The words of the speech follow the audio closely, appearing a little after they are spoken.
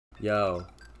Yo,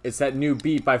 it's that new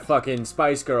beat by fucking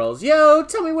Spice Girls. Yo,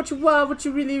 tell me what you want, what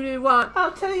you really, really want.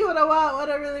 I'll tell you what I want, what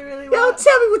I really, really want. Yo,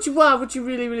 tell me what you want, what you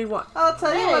really, really want. I'll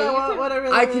tell you what I want, what I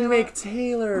really, I really can want. make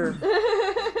Taylor.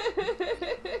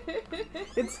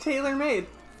 It's tailor-made.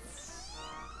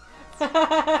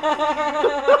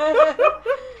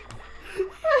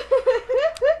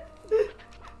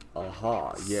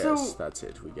 Aha, yes, So, that's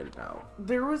it. We get it now.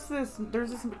 There's this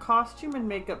costume and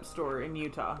makeup store in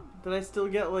Utah that I still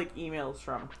get like emails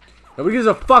from. Nobody gives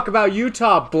a fuck about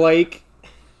Utah, Blake.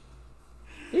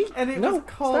 And it No, was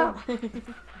called stop.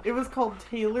 it was called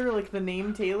Taylor, like the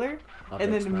name Taylor, and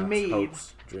Objects, then maps, Maid,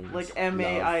 hopes, dreams, like love,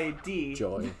 M-A-I-D.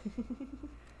 joy.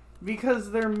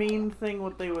 Because their main thing,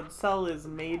 what they would sell is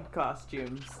maid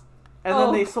costumes. And Oh.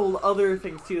 then they sold other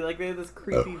things too. Like they had this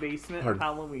creepy basement of Pardon.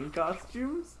 Halloween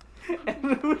costumes.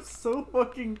 And it was so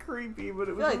fucking creepy, but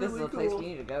it I was feel like this really is a place cool. we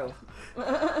need to go.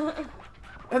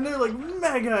 And they're like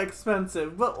mega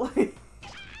expensive, but like...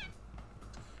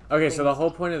 Okay, so the whole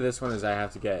point of this one is I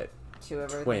have to get To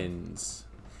everything. twins.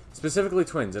 Specifically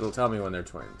twins. It'll tell me when they're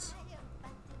twins.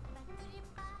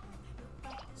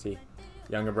 See?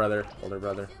 Younger brother, older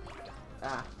brother.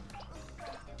 Ah.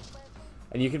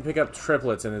 And you can pick up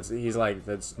triplets, and he's like,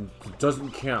 that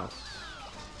doesn't count.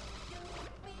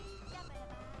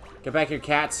 Get back here,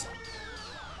 cats.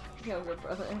 Younger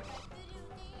brother.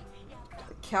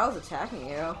 The cow's attacking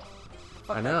you.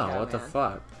 Fuck I that know, cow, what the man.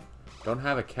 fuck? Don't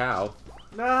have a cow.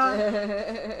 Nah,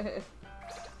 he's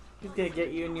gonna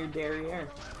get you in your derriere.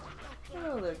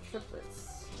 Oh, they're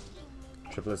triplets.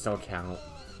 Triplets don't count.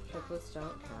 Triplets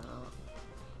don't count.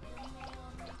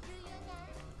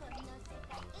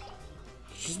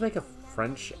 Did you just make a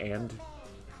French and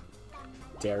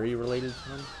dairy related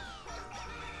pun?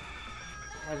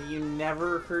 Have you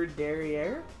never heard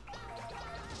derriere?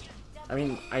 I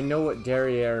mean, I know what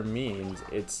derriere means.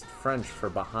 It's French for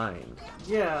behind.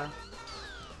 Yeah.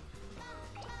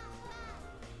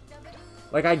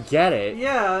 Like, I get it.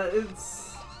 Yeah,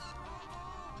 it's...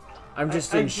 I'm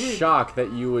just I in did. shock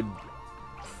that you would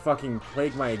fucking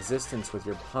plague my existence with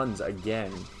your puns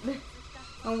again.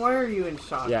 And why are you in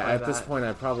shock Yeah, by at this that? point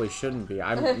I probably shouldn't be.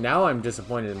 Now I'm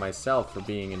disappointed in myself for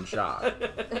being in shock.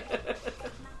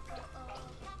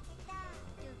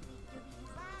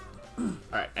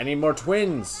 Alright, I need more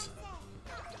twins!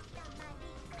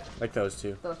 Like those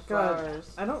two. Those God,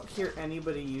 flowers. I don't hear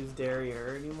anybody use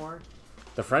derriere anymore.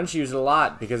 The French use it a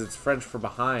lot because it's French for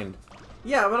behind.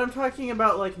 Yeah, but I'm talking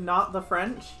about, like, not the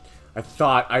French.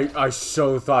 I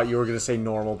so thought you were gonna say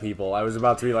normal people. I was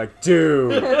about to be like,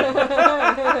 dude!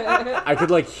 I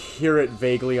could, like, hear it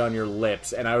vaguely on your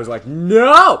lips, and I was like,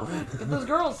 no! Those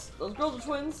girls are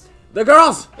twins. The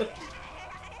girls!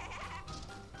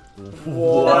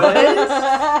 What?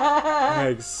 Get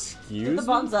Excuse the me?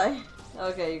 bonsai.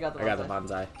 Okay, you got the bonsai. I got the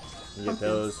bonsai. You get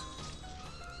those.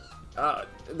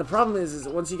 The problem is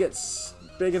once you get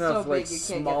big enough, big, like, you can't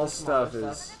get small the smaller stuff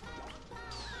is... stuff.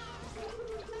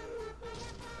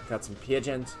 Got some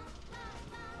pigeons.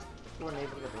 You weren't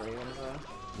able to get the ravens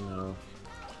though. No.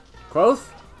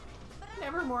 Quoth?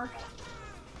 Nevermore.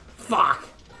 Fuck!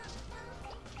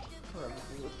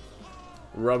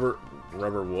 Rubber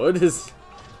wood is...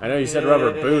 I know you said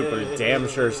rubber boot, but it damn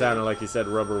sure sounded like you said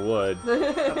rubber wood.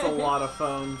 That's a lot of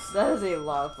phones. That is a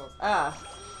lot of phones. Ah,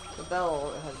 the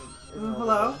bell has.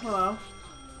 Hello? Hello?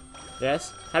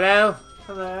 Yes? Hello?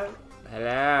 Hello? Oh, you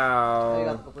Hello?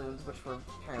 got the balloons, which were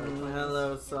apparently twins.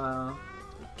 Hello, so...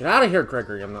 Get out of here,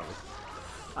 Gregory. I'm not...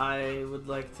 I would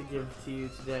like to give to you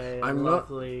today a I'm not-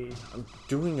 lovely I'm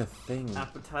doing a thing.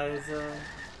 appetizer.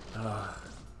 Ugh.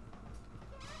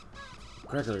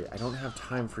 Gregory, I don't have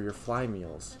time for your fly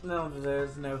meals. No,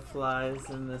 there's no flies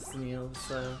in this meal,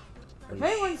 so Are you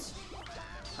Penguins.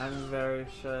 I'm very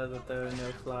sure that there are no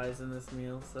flies in this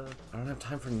meal, so I don't have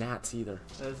time for gnats either.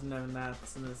 there's no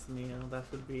gnats in this meal. That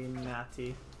would be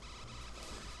natty.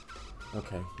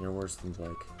 Okay, you're worse than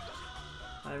Blake.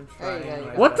 I'm There you trying go,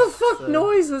 my you What the best, fuck so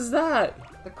noise was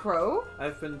that? The crow.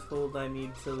 I've been told I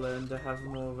need to learn to have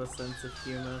more of a sense of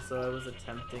humor, so I was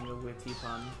attempting a witty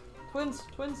pun. Twins.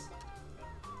 Twins.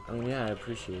 I mean, yeah, I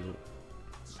appreciate it.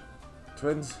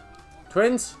 Twins?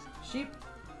 Twins? Sheep.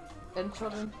 And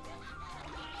children.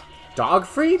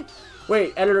 Dogfried?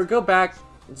 Wait, editor, go back.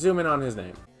 Zoom in on his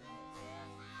name.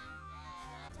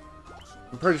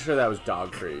 I'm pretty sure that was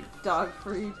Dogfried. Dog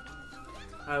breed.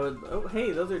 I would. Oh,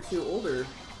 hey, those are two older.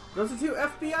 Those are two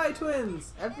FBI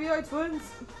twins. FBI twins.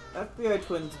 FBI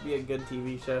twins would be a good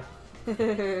TV show.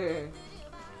 They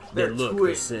They're look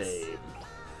twins. the same.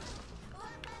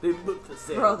 They look the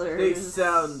same. Brothers. They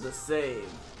sound the same.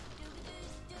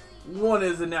 One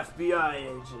is an FBI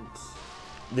agent.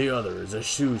 The other is a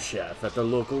sous chef at the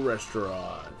local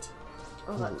restaurant.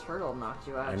 Oh, that turtle knocked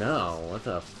you out. I know. What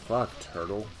the fuck,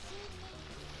 turtle?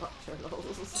 Fuck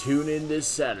turtles. Tune in this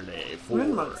Saturday for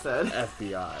Moonmunk said.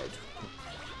 FBI.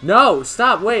 No,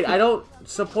 stop, wait, I don't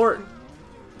support...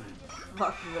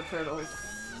 Fuck the turtles.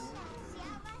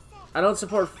 I don't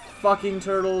support fucking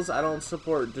turtles. I don't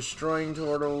support destroying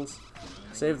turtles.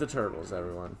 Save the turtles,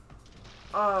 everyone.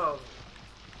 Oh.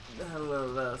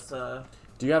 Hello there, sir.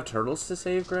 Do you have turtles to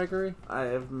save, Gregory? I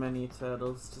have many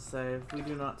turtles to save. We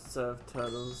do not serve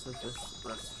turtles at this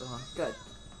restaurant. Good.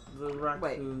 The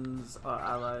raccoons are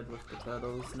allied with the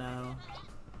turtles now.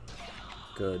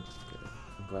 Good. Good.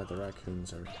 I'm glad the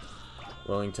raccoons are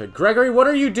willing to... Gregory, what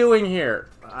are you doing here?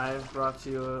 I've brought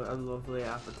you a lovely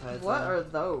appetizer. What are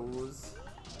those?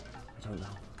 I don't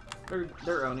know.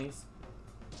 They're onis.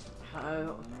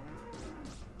 How?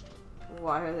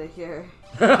 Why are they here?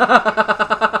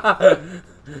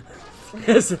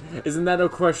 Isn't that a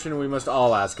question we must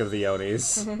all ask of the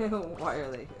Onis? Why are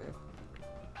they here?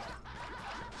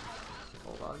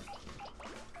 Hold on.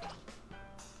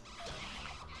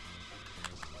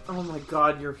 Oh my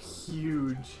god, you're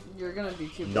huge. You're gonna be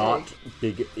too Not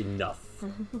big enough.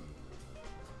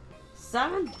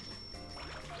 Salmon?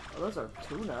 Oh, those are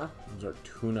tuna. Those are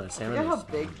tuna. Salmon Look at how is...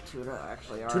 big tuna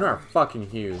actually are. Tuna are fucking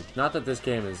huge. Not that this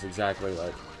game is exactly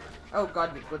like... Oh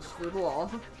god, you glitched through the wall.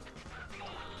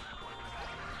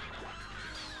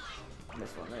 This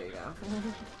one, there you go.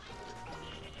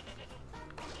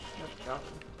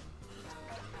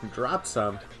 Drop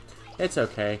some. It's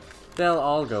okay. They'll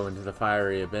all go into the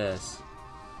fiery abyss.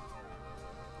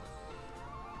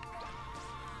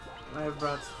 I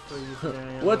brought for you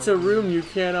today. What's a room you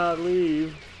cannot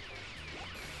leave?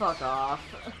 Fuck off.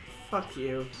 Fuck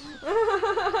you.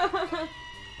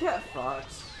 Get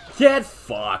fucked. Get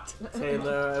fucked!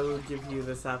 Taylor, I will give you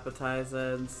this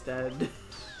appetizer instead.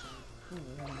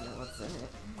 I don't know what's in it.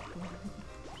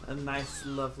 A nice,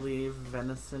 lovely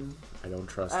venison. I don't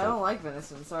trust I it. don't like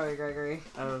venison, sorry Gregory.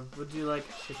 Would you like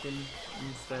chicken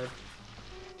instead?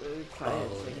 Try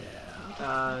Oh, it.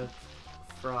 yeah.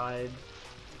 Fried.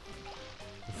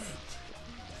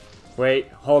 Wait,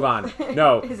 hold on.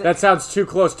 No, Is it- that sounds too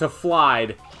close to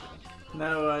flied.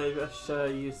 No, I assure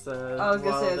you, sir. I was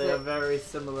gonna while say, is they are it- very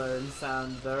similar in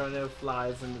sound, there are no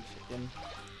flies in the chicken.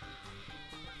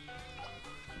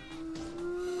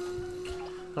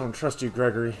 I don't trust you,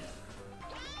 Gregory.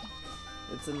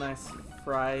 It's a nice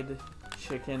fried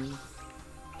chicken.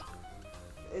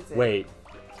 Is it Wait,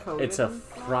 coated it's a in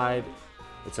fried...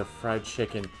 It's a fried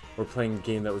chicken. We're playing a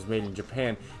game that was made in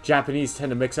Japan. Japanese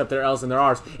tend to mix up their L's and their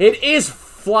R's. It is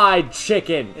fried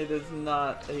chicken! It is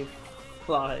not a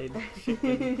fried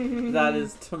chicken. That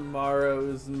is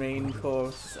tomorrow's main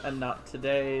course and not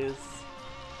today's.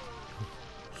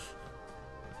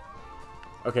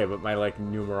 Okay, but my, like,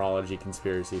 numerology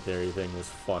conspiracy theory thing was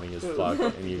funny as fuck,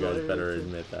 and you guys better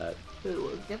admit that. It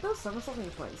was. Get those somersaulting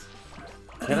twins.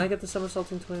 Can I get the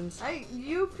somersaulting twins?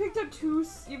 You picked up two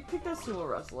sumo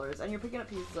wrestlers, and you're picking up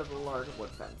pieces of a large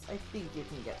wood fence. I think you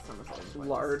can get somersaulting twins.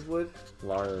 Lardwood.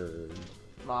 Lard.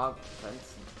 Log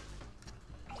fence.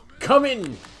 Come in!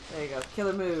 There you go.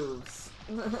 Killer moves.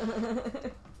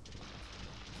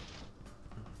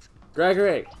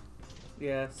 Gregory,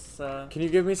 Yes, can you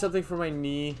give me something for my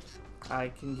knee I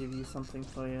can give you something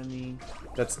for your knee.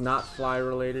 that's not fly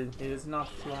related? It is not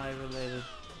fly related.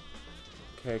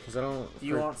 Okay, because I don't... Do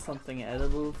you want something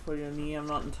edible for your knee? I'm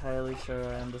not entirely sure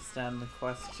I understand the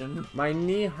question. My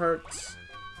knee hurts.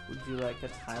 Would you like a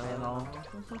Tylenol?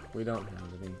 We don't have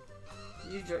any.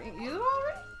 You drink you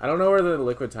already? I don't know where the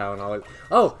liquid Tylenol is.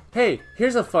 Oh, hey,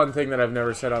 here's a fun thing that I've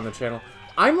never said on the channel.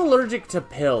 I'm allergic to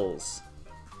pills.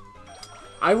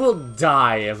 I will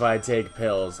die if I take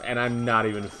pills, and I'm not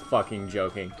even fucking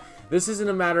joking. This isn't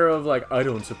a matter of, like, I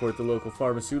don't support the local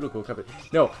pharmaceutical company.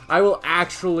 No, I will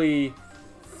actually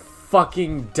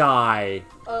fucking die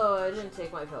Oh, I didn't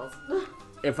take my pills.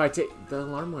 if I take... The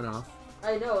alarm went off.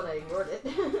 I know, and I ignored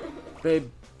it. Babe,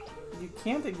 You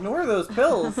can't ignore those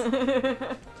pills!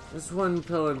 there's one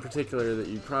pill in particular that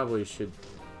you probably should,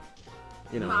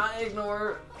 you know... Not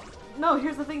ignore. No,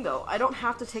 here's the thing though. I don't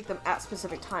have to take them at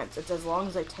specific times. It's as long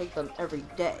as I take them every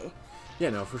day.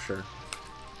 Yeah, no, for sure.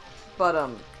 But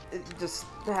just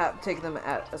taking them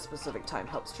at a specific time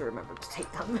helps to remember to take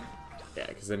them. Yeah,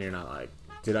 because then you're not like,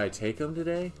 did I take them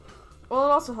today? Well,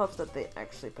 it also helps that they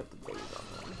actually put the days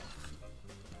on them.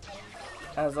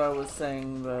 As I was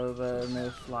saying, though, there are no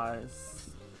flies.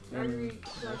 I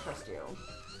trust you.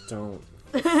 Don't.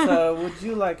 So, would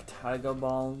you like Tiger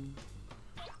Balm?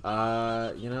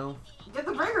 You know, Get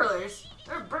the burglars.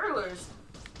 They're burglars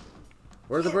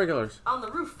where are the burglars? on the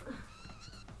roof.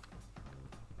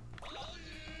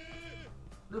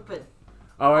 Lupin.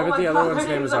 Oh, I Oh bet my the God, other one's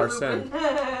their name is names are Arsene. Lupin.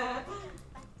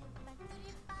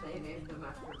 They named him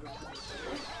after Lupin.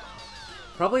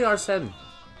 Probably Arsene.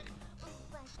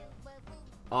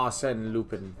 Arsene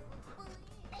Lupin.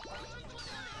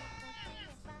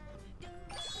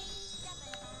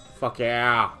 Fuck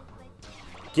yeah.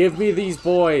 Give me these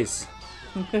boys.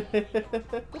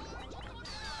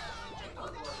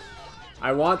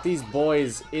 I want these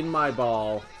boys in my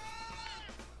ball.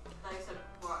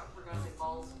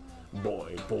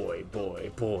 Boy, boy,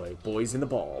 boy, boy. Boys in the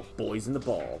ball. Boys in the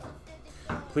ball.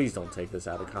 Please don't take this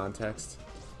out of context.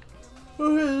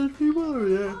 I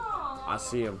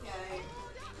see him.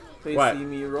 They What? see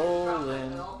me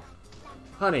rolling.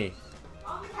 Honey.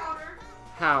 On the counter.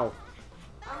 How?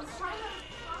 I was trying to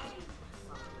find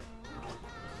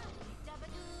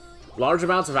something. Large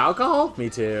amounts of alcohol? Me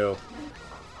too.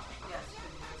 Yes,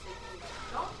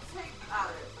 don't take out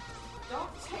of it. Don't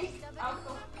take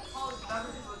alcoholic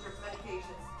beverages with your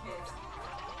medications, kids.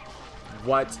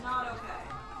 What? Not okay.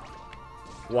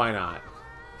 Why not?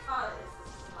 It's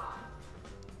not.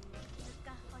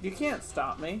 You can't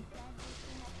stop me.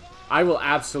 I will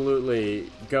absolutely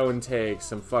go and take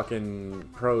some fucking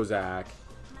Prozac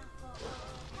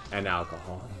and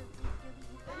alcohol.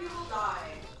 Then you will die.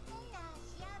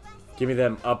 Give me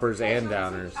them uppers and You'll be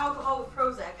downers. taking alcohol with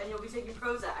Prozac, and you'll be taking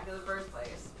Prozac in the first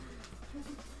place.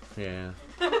 Yeah.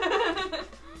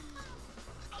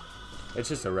 It's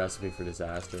just a recipe for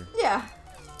disaster. Yeah.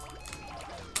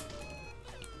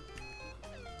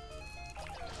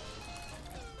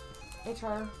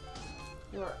 HR,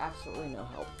 you are absolutely no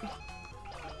help.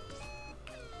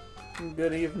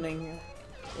 Good evening,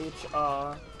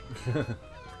 HR.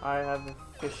 I have a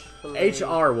fish fillet.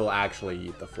 HR will actually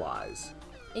eat the flies.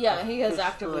 Yeah, he has Fish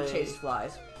actively fillet. chased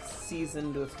flies.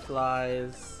 Seasoned with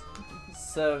flies.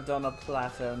 Served on a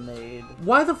platter made.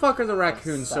 Why the fuck are the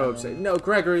raccoons so salmon. upset? No,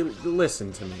 Gregory,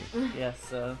 listen to me. Yes,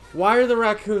 sir. Why are the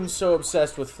raccoons so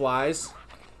obsessed with flies?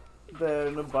 They're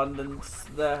in abundance.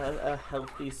 They're a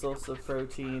healthy source of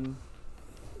protein.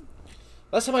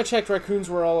 Last time I checked, raccoons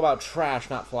were all about trash,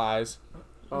 not flies.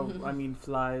 Oh, I mean,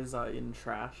 flies are in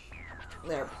trash.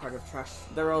 They're part of trash.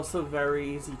 They're also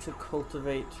very easy to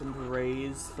cultivate and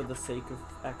raise for the sake of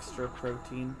extra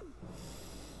protein.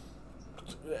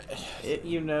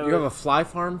 You know... You have a fly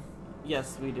farm?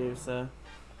 Yes, we do, sir.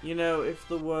 You know, if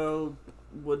the world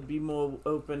would be more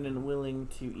open and willing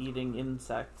to eating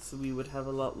insects, we would have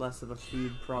a lot less of a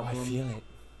food problem. I feel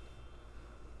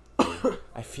it.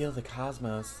 I feel the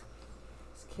cosmos.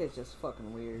 This kid's just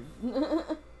fucking weird.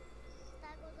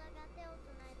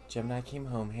 Gemini came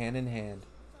home hand in hand.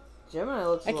 Gemini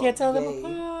looks I can't tell them gay.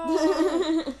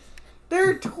 apart.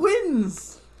 They're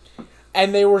twins!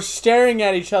 And they were staring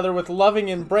at each other with loving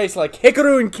embrace like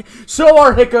Hikaru and... So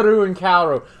are Hikaru and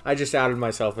Kaoru. I just outed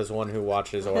myself as one who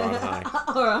watches Or on High.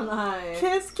 Or on High.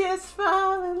 Kiss, kiss,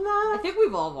 fall in I love. think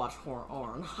we've all watched Or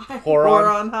on High. Or Or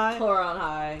on... on high. Or on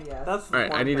High, yes. That's the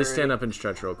Alright, I porn need to parody. stand up and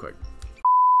stretch real quick.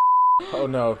 Oh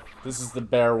no, this is the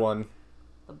bear one.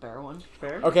 The bear one.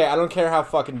 Fair? Okay, I don't care how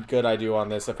fucking good I do on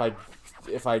this. If I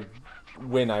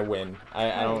win, I win.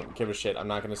 I don't give a shit. I'm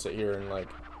not gonna sit here and like...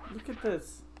 Look at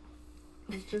this.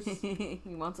 He's just... He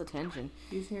wants attention.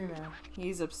 He's here now.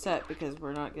 He's upset because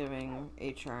we're not giving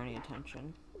HR any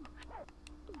attention.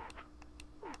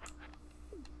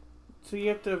 So you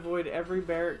have to avoid every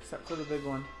bear except for the big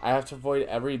one. I have to avoid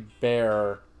every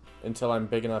bear until I'm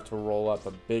big enough to roll up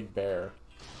a big bear.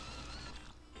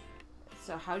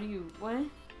 So how do you... What?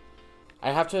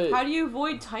 I have to... How do you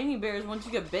avoid tiny bears once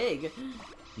you get big?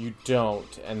 You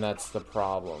don't, and that's the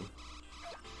problem.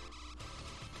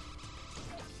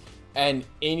 And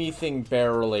anything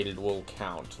bear related will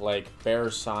count. Like bear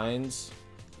signs.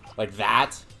 Like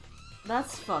that.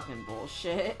 That's fucking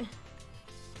bullshit.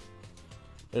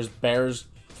 There's bears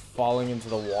falling into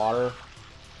the water.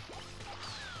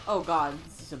 Oh god,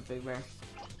 this is a big bear.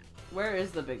 Where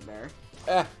is the big bear?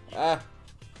 Okay,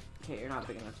 you're not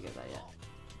big enough to get that yet.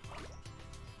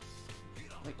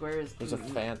 Like, where is... There's a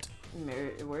Fant.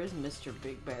 Where is Mr.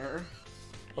 Big Bear?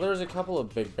 Well, there's a couple of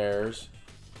big bears.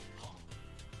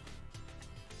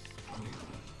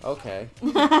 Okay.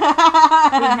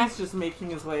 He's just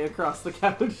making his way across the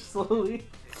couch slowly.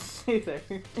 Hey there.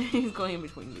 He's going in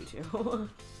between you two.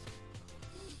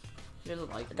 He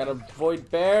doesn't like it. Gotta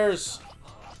avoid bears.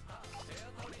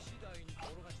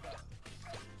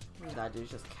 That dude's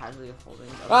just casually holding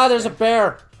the Ah, there's a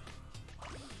bear.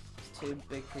 It's too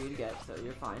big for you to get, so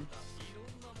you're fine.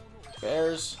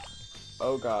 Bears.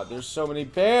 Oh god, there's so many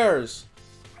bears.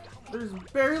 There's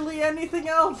barely anything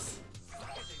else.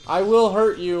 I will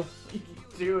hurt you.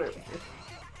 Do it.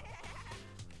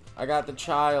 I got the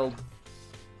child.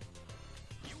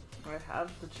 I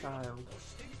have the child.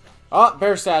 Oh,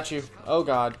 bear statue. Oh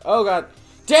god. Oh god.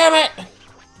 Damn it!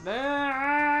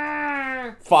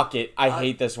 Bear! Fuck it. I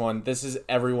hate this one. This is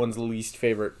everyone's least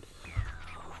favorite.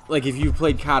 Like, if you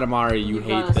played Katamari, you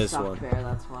hate this one. Bear,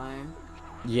 that's why.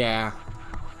 Yeah.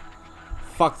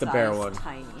 Fuck the bear one.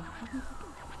 Tiny.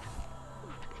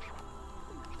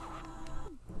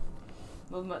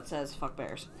 Movement says fuck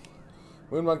bears.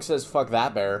 Moonmunk says fuck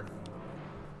that bear.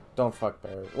 Don't fuck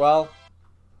bear. Well,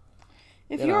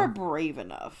 if you're brave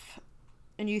enough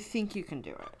and you think you can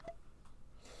do it.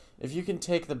 If you can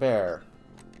take the bear.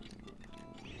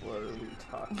 What are we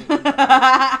talking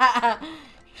about?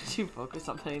 Did you focus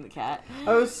on petting the cat?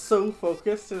 I was so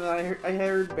focused and I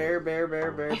heard bear, bear,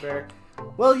 bear, bear, bear.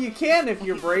 Well, you can if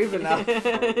you're brave enough. Just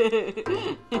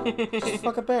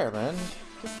fuck a bear, man.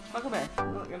 Just fuck a bear.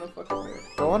 I'm not gonna fuck a bear.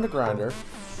 Go on to Grinder.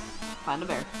 Find a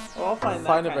bear. Oh, I'll find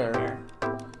Find that a kind of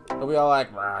bear. You'll be all like,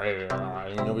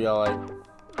 and you'll be all like,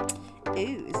 Ooh,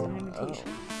 it's an imitation.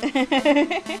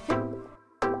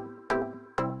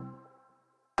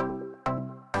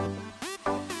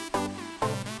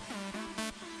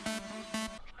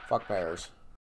 fuck bears.